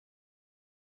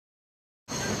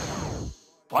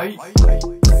Bye.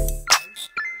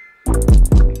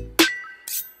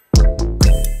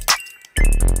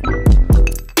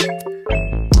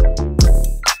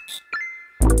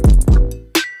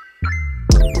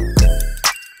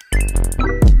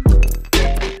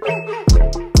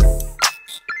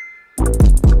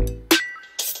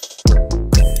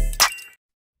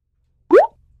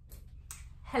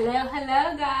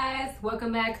 Hello guys,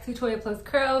 welcome back to Toya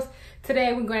Curls.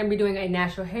 Today we're going to be doing a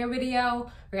natural hair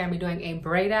video. We're going to be doing a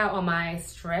braid out on my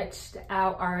stretched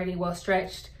out already, well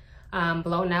stretched,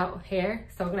 blown out hair.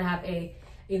 So we're going to have a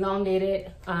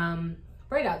elongated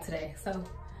braid out today. So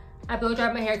I blow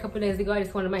dried my hair a couple days ago. I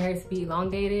just wanted my hair to be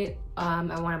elongated.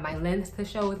 I wanted my length to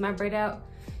show with my braid out,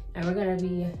 and we're going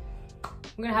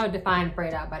to have a defined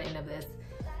braid out by the end of this.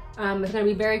 It's going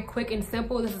to be very quick and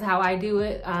simple. This is how I do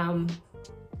it.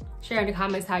 Share in the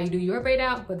comments how you do your braid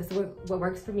out, but this is what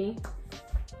works for me.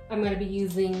 I'm gonna be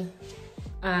using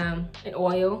an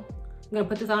oil. I'm gonna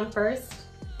put this on first,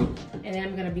 and then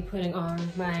I'm gonna be putting on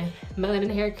my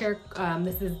melanin hair care.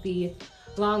 This is the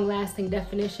Long Lasting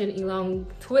Definition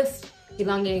Twist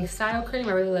Elongating Style Cream.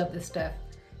 I really love this stuff.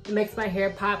 It makes my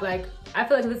hair pop. Like, I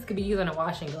feel like this could be used on a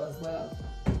wash and go as well.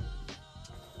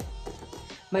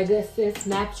 My Good Sis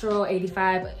Natural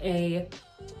 85, a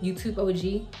YouTube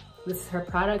OG. This is her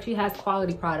product. She has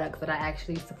quality products that I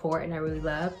actually support and I really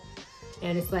love.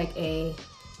 And it's like a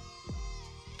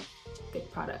good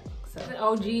product. So it's an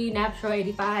OG Natural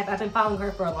 85. I've been following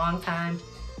her for a long time,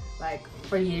 like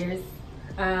for years.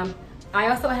 I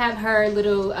also have her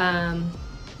little sun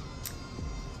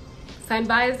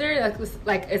visor.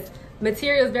 Like its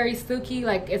material is very silky,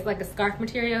 like it's like a scarf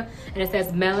material, and it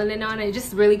says melanin on it. It's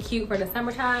just really cute for the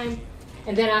summertime.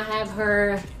 And then I have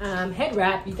her head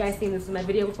wrap. You guys seen this in my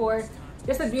video before.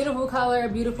 Just a beautiful color,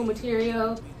 beautiful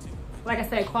material. Like I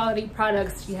said, quality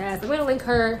products she has. I'm gonna link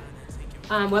her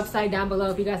website down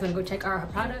below if you guys wanna go check out her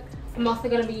product. I'm also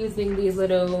gonna be using these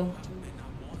little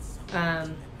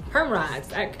perm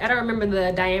rods. I don't remember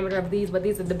the diameter of these, but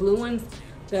these are the blue ones,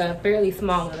 the fairly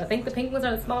small ones. I think the pink ones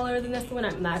are smaller than this one,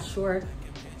 I'm not sure.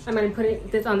 I'm gonna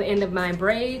put this on the end of my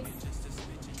braids.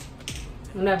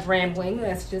 I'm not rambling,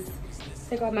 let's just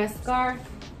take off my scarf.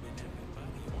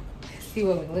 See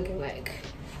what we're looking like.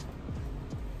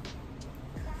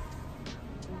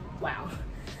 Wow.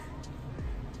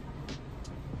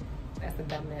 That's a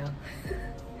thumbnail.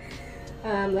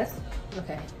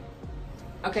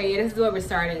 Okay, yeah, this is what we're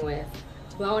starting with.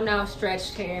 Blown out,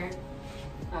 stretched hair.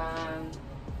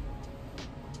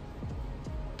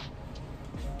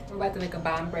 We're about to make a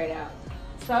bomb braid out.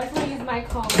 So I just want to use my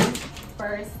comb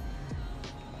first.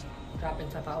 Dropping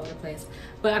stuff all over the place,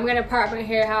 but I'm gonna part my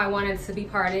hair how I want it to be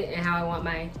parted and how I want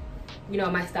my,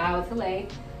 my style to lay.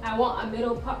 I want a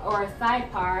middle part or a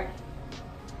side part,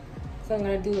 so I'm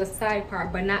gonna do a side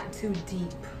part, but not too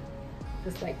deep.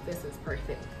 Just like this is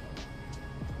perfect.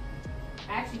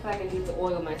 I actually feel like I need to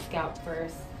oil my scalp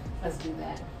first. Let's do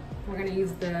that. We're gonna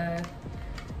use the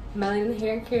Melanin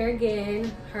Hair Care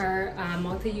again, her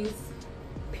multi-use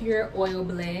pure oil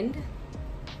blend.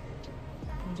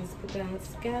 Just put that on the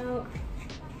scalp.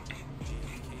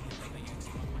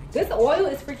 This oil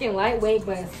is freaking lightweight,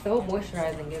 but it's so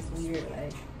moisturizing. It's weird.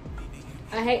 Like,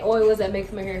 I hate oils that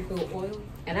makes my hair feel oily,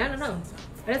 and I don't know.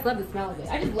 I just love the smell of it.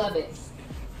 I just love it.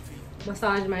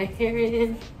 Massage my hair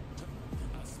in.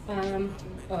 Oh,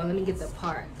 let me get the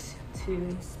part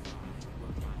too.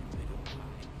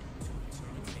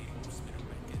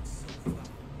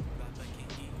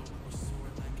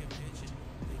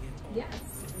 Yes.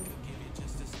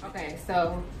 Okay,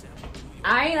 so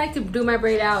I like to do my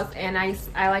braid outs, and I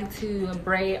like to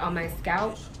braid on my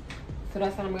scalp. So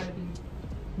that's what I'm gonna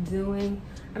be doing.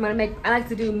 I like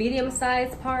to do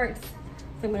medium-sized parts.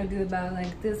 So I'm gonna do about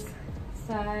like this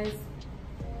size.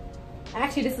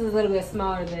 Actually, this is a little bit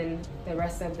smaller than the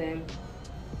rest of them.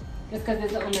 Just because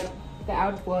it's on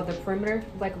the perimeter,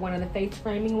 like one of the face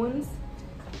framing ones.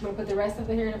 I'm gonna put the rest of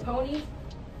the hair in a pony.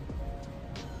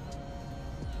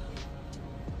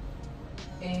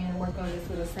 And work on this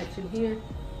little section here.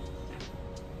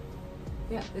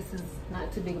 Yeah, this is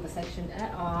not too big of a section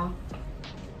at all.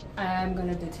 I'm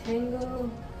gonna detangle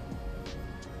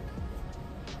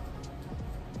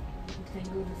this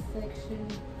section.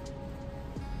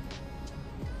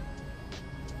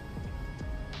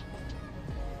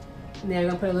 And then I'm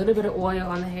gonna put a little bit of oil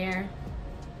on the hair.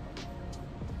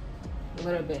 A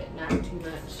little bit, not too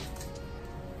much.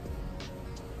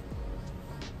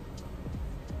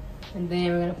 And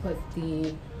then we're gonna put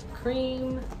the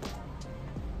cream.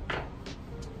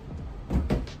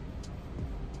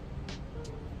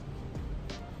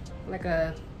 Like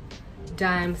a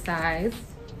dime size.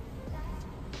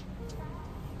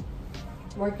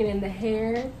 working in the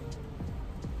hair.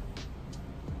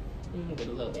 I'm gonna get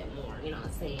a little bit more, you know what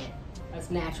I'm saying?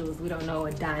 Us naturals, we don't know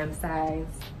a dime size.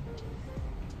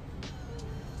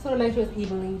 Just wanna make sure it's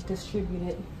evenly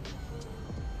distributed.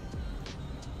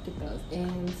 Get those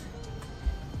ends.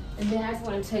 And then I just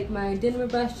wanna take my Denver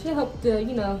brush to help to,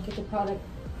 you know, get the product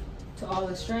to all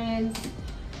the strands.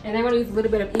 And I'm gonna use a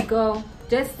little bit of Eco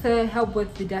just to help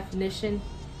with the definition,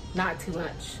 not too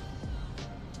much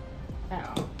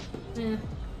at all. Yeah.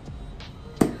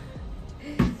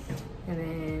 And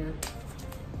then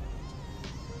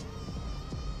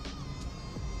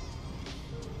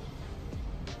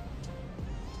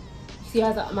see,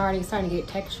 guys, I'm already starting to get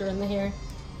texture in the hair.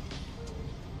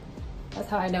 That's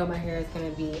how I know my hair is gonna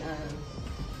be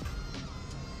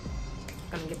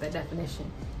gonna get that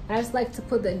definition. I just like to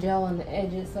put the gel on the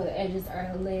edges so the edges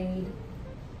are laid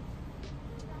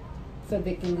so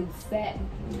they can be set.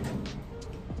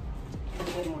 A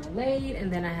bit more laid,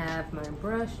 and then I have my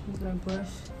brush. I'm gonna brush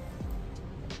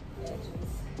the edges.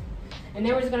 And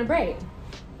then we're just gonna braid.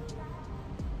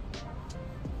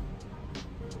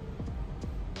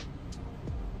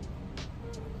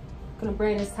 Gonna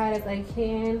braid as tight as I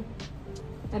can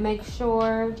and make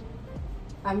sure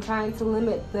I'm trying to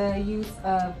limit the use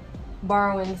of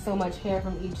borrowing so much hair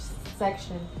from each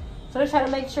section. So just try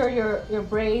to make sure your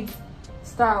braids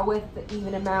start with the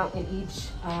even amount in each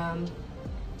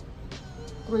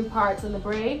 3 parts in the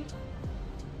braid.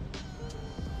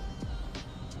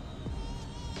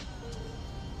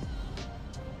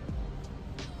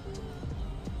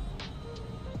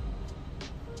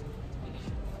 Make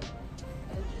sure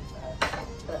the edges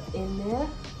are up in there.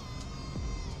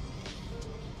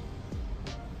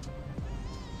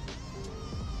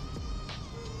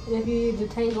 And if you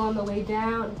detangle on the way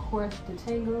down, of course,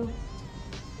 detangle.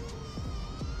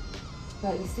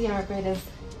 But you see our braid is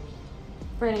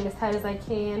braiding as tight as I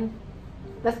can.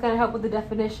 That's gonna help with the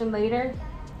definition later.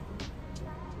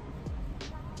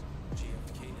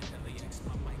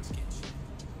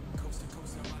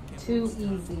 Too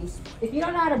easy. If you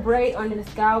don't know how to braid on your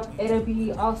scalp, it'll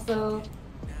be also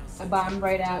a bottom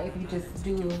braid out if you just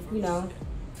do, you know,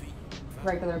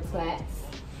 regular plaits.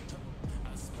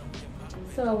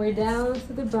 So we're down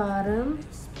to the bottom.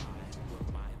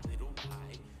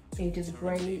 And you just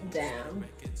braid down.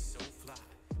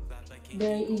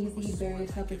 Very easy, very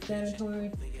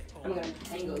self-explanatory. I'm gonna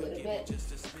tangle a little bit.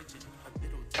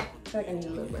 So I can need a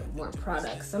little bit more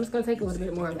product. So I'm just gonna take a little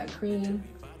bit more of that cream.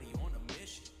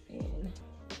 And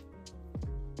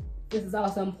this is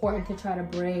also important to try to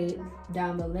braid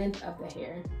down the length of the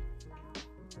hair,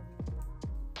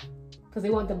 because we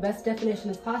want the best definition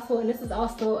as possible. And this is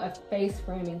also a face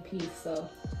framing piece, so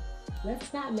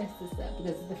let's not mess this up,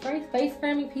 because if the face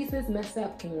framing pieces mess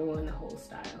up, can ruin the whole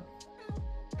style.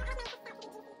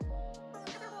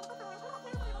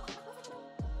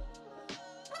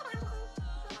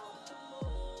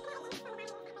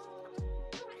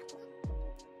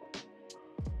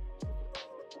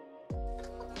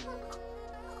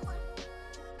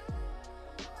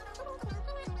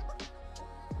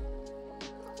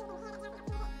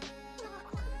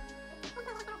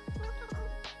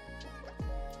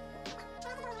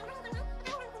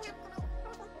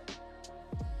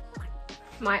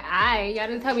 My eye, y'all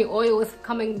didn't tell me oil was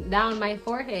coming down my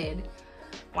forehead.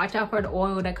 Watch out for the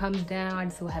oil that comes down. I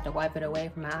just had to wipe it away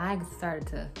from my eye because it started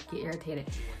to get irritated.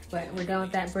 But we're done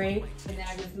with that braid. And then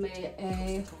I just made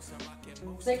a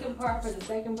second part for the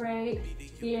second braid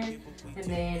here. And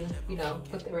then, you know,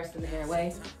 put the rest of the hair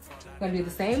away. I'm gonna do the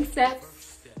same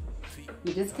steps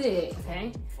we just did,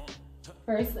 okay?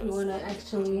 First, I'm gonna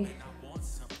actually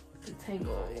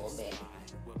detangle a little bit.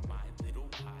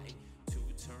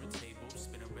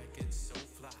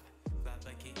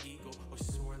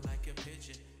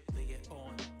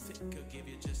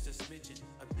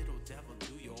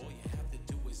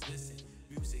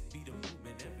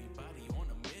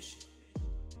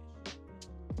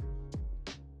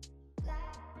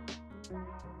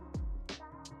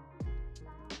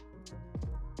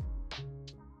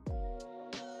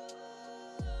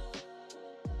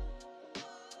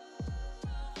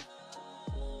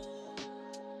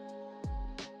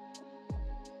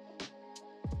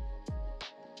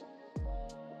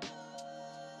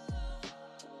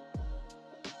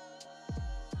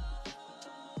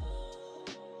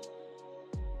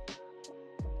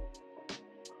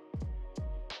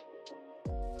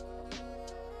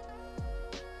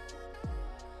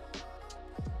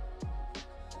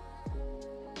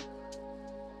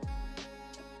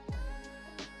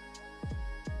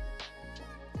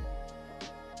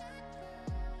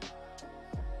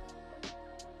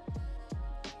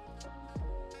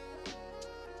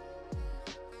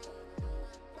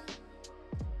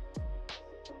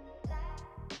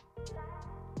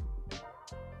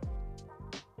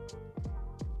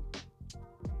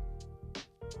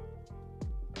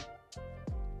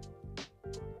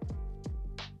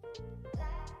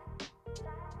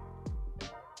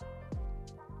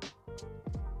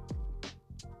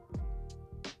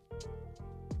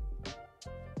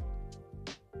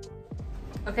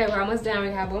 Okay, we're almost done. We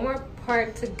have one more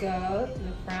part to go in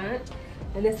the front.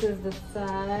 And this is the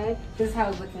side. This is how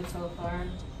it's looking so far.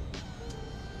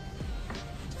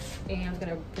 And I'm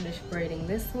gonna finish braiding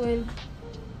this one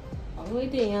all the way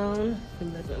down. Put a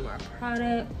little bit more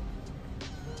product.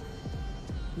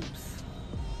 Oops.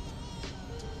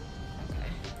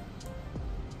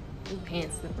 Okay. Ooh, hand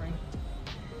slippery.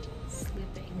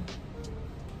 Slipping.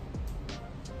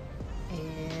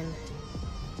 And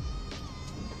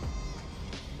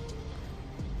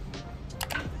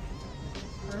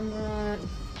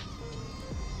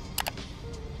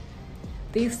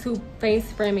these two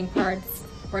face framing parts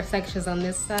or sections on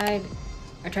this side,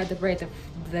 I tried to braid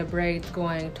the braids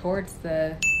going towards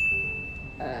the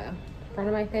front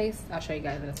of my face. I'll show you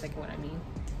guys in a second what I mean.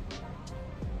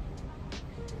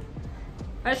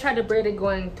 I just tried to braid it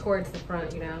going towards the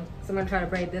front, you know. So I'm gonna try to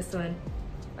braid this one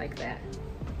like that.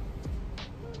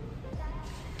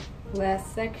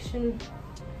 Last section.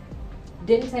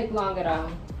 Didn't take long at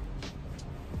all.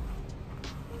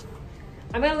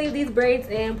 I'm gonna leave these braids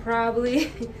in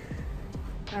probably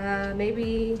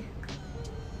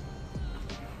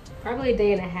probably a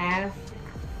day and a half.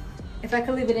 If I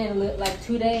could leave it in like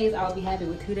 2 days, I'll be happy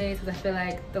with 2 days, because I feel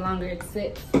like the longer it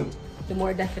sits, the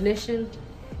more definition.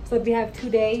 So if you have 2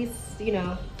 days, you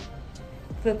know,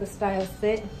 let the style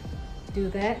sit, do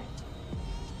that.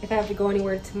 If I have to go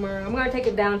anywhere tomorrow, I'm gonna take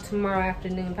it down tomorrow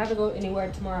afternoon. If I have to go anywhere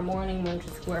tomorrow morning, I'm gonna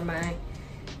just wear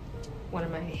one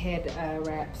of my head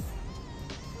wraps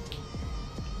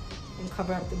and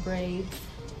cover up the braids.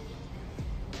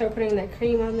 So we're putting that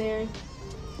cream on there.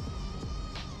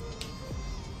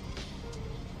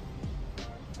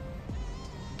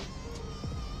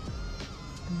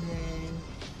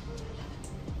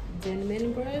 And then mini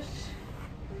brush,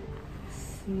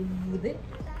 smooth it.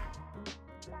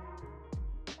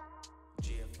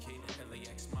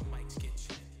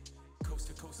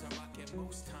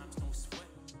 Most times no sweat.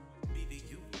 Be the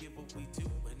you, give what we do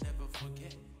and never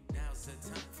forget. Now's the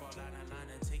time, fall out of line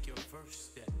and take your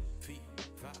first step. Feet,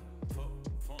 5, 4,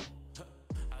 fun.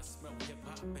 I smell hip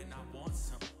hop and I want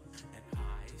some. And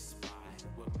I spy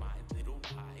with my little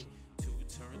eye 2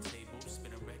 turntables,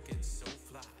 spin a record so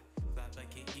fly. Fly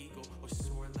like an eagle or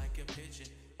soar like a pigeon.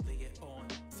 Lay it on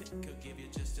thick, could give you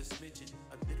just a smidgen.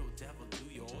 A little devil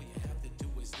do you, all you have to do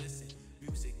is listen.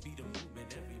 Music be the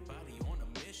movement, everybody on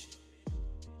a mission.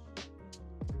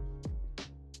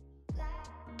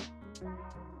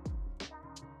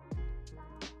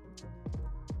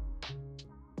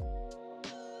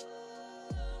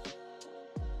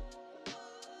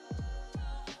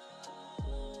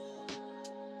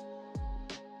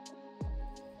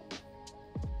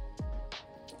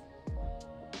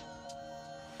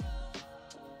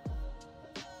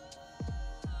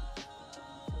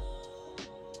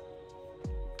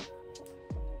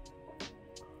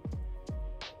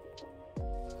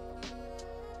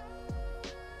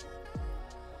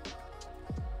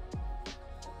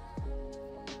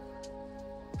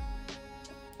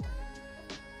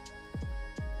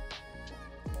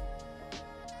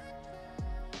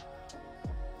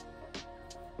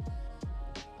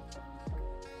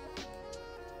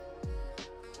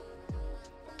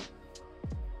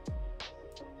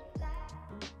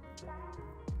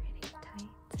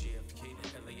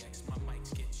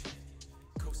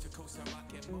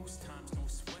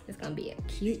 It's gonna be a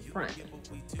cute front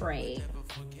braid.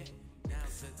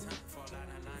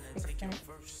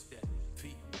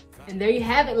 And there you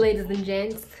have it, ladies and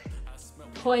gents.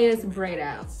 Toya's braid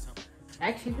out.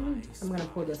 Actually, I'm gonna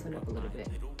pull this one up a little bit.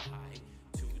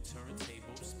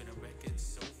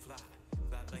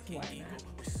 Why not?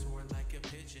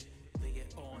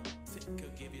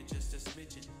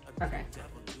 Okay.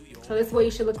 So this is what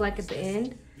you should look like at the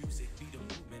end.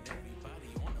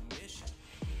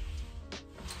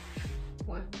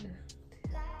 1, 2,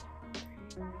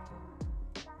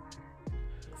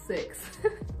 6.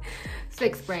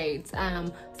 6 braids.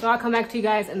 So I'll come back to you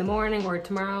guys in the morning or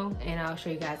tomorrow and I'll show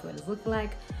you guys what it's looking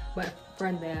like. But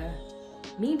for the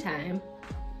meantime,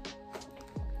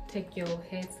 take your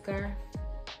headscarf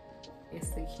and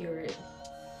secure it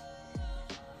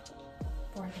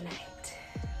for the night.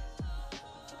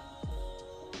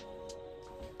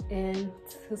 And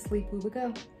to sleep we would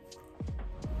go.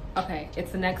 Okay,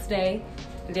 it's the next day.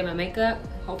 I did my makeup.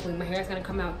 Hopefully my hair is gonna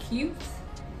come out cute.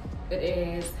 It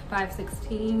is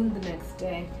 5:16 the next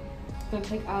day. I'm gonna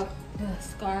take off the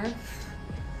scarf.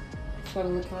 That's what it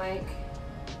looks like.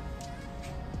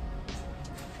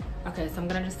 Okay, so I'm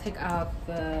gonna just take off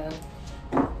the,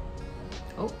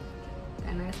 oh,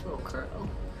 that nice little curl.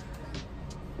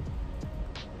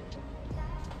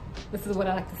 This is what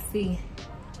I like to see.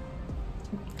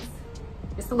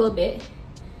 Just a little bit.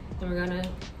 And we're gonna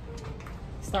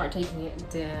start taking it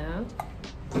down.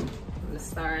 I'm gonna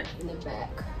start in the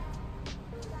back.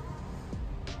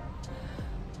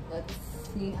 Let's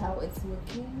see how it's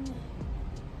looking.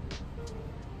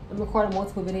 I'm recording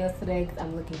multiple videos today because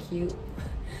I'm looking cute.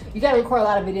 You gotta record a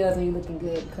lot of videos when you're looking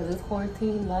good because it's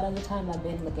quarantine. A lot of the time I've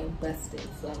been looking busted,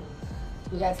 so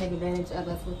we gotta take advantage of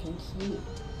us looking cute.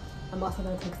 I'm also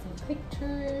gonna take some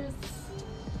pictures.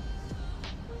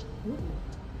 Ooh.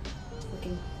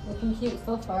 Looking cute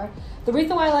so far. The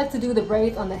reason why I like to do the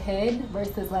braids on the head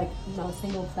versus like, you know,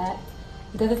 single plait,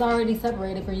 because it's already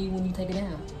separated for you when you take it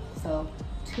down. So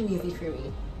too easy for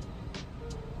me.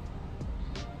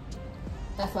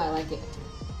 That's why I like it.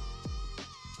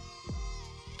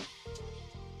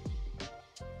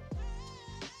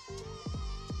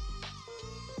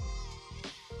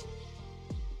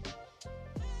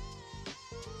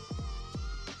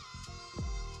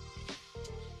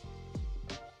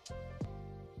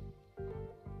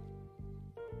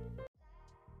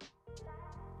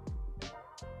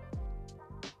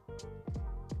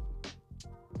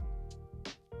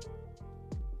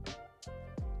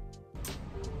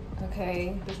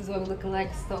 Okay, this is what we're looking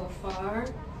like so far.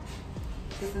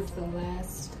 This is the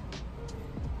last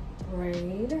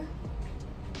braid.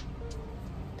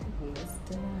 Taking this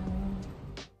down.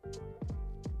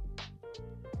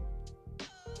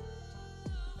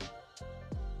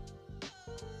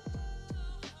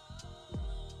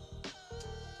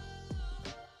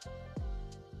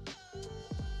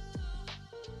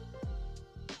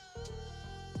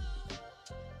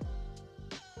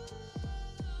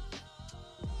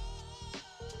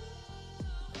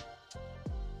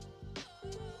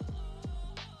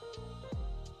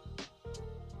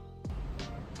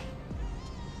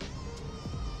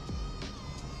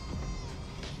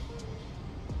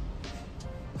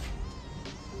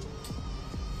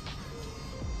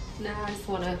 Now I just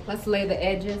wanna, let's lay the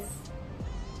edges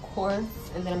coarse,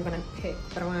 and then I'm gonna pick,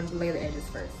 but I wanna lay the edges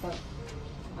first. So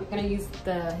I'm gonna use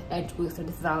the edge booster.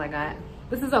 This is all I got.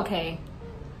 This is okay.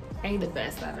 Ain't the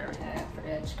best I've ever had for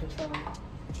edge control.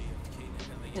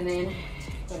 And then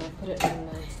I'm gonna put it on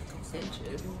the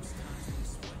edges.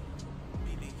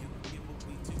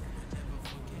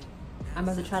 I'm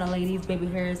about to try to lay these baby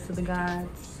hairs to the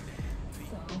gods.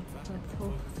 So let's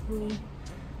hopefully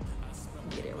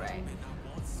get it right.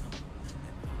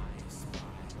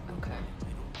 Okay.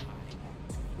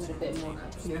 A little bit more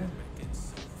up here.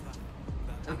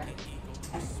 Okay.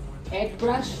 Edge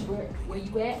brush, where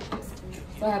you at?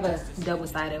 So I have a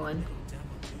double-sided one.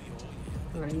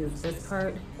 I'm gonna use this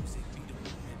part.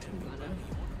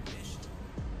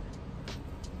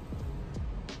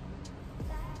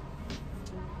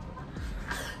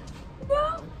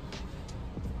 No.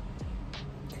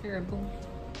 Terrible.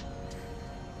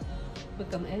 But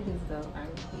them edges though are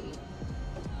clean.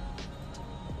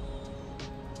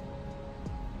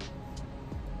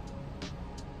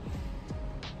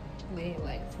 Lay it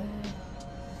like that.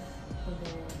 And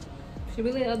then should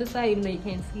we lay the other side even though you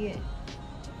can't see it?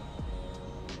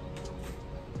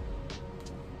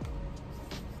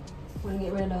 Want to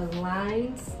get rid of those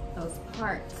lines, those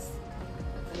parts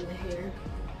that's in the hair.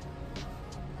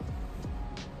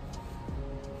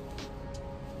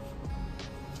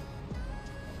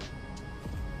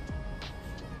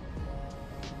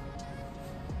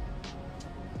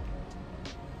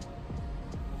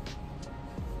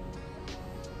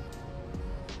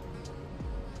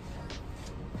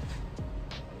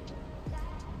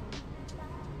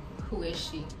 Who is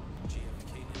she?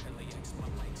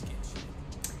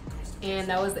 And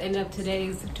that was the end of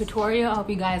today's tutorial. I hope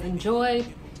you guys enjoyed.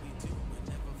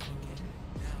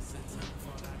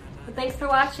 But thanks for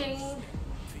watching.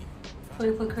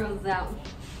 Toya Curls out.